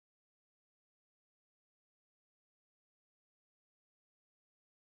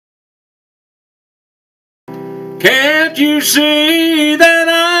Can't you see that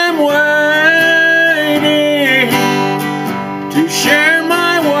I'm waiting to share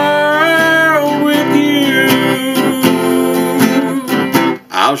my world with you?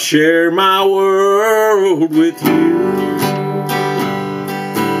 I'll share my world with you.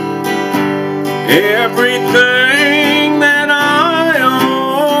 Everything that I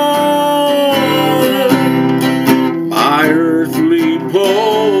own, my earthly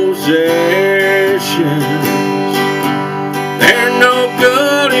possessions, they're no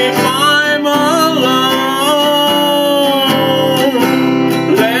good if I'm alone.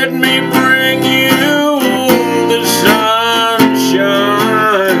 Let me bring you the sunshine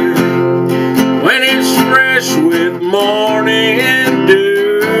when it's fresh with morning dew.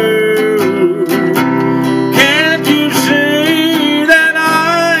 Can't you see that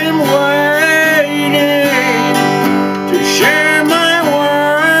I'm waiting to share my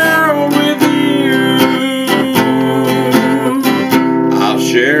world with you? I'll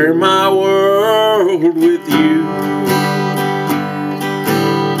share my world with you.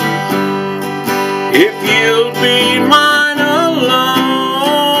 If you'll be mine alone,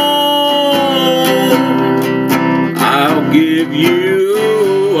 I'll give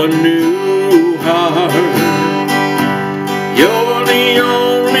you a new heart. You're the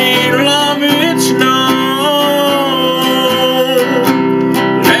only love it's known.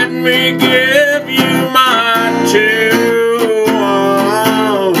 Let me give you my two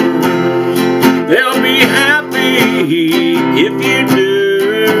arms. They'll be happy if you do.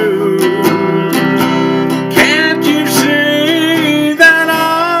 Can't you see that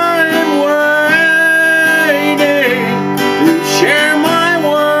I'm waiting to share my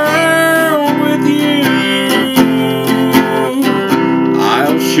world with you?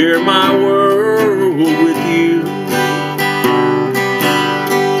 I'll share my world with you.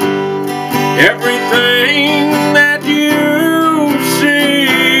 Everything that you see,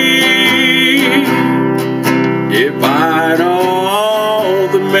 divide all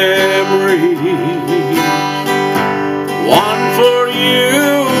the memories, one for you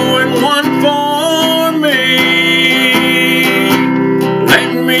and one for me. Let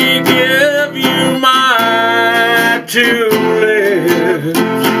me give you my two lips.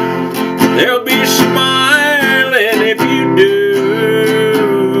 They'll be smiling if you do.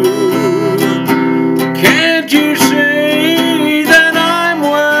 Can't you see that I'm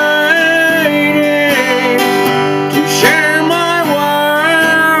waiting to share my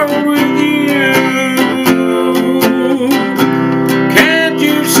world with you? Can't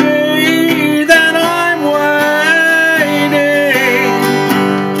you see that I'm waiting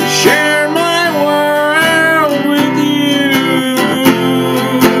to share my world with you?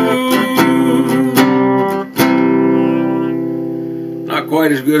 Not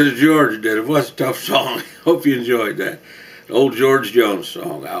quite as good as George did. It was a tough song. Hope you enjoyed that. Old George Jones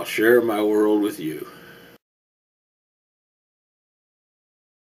song, I'll Share My World with You.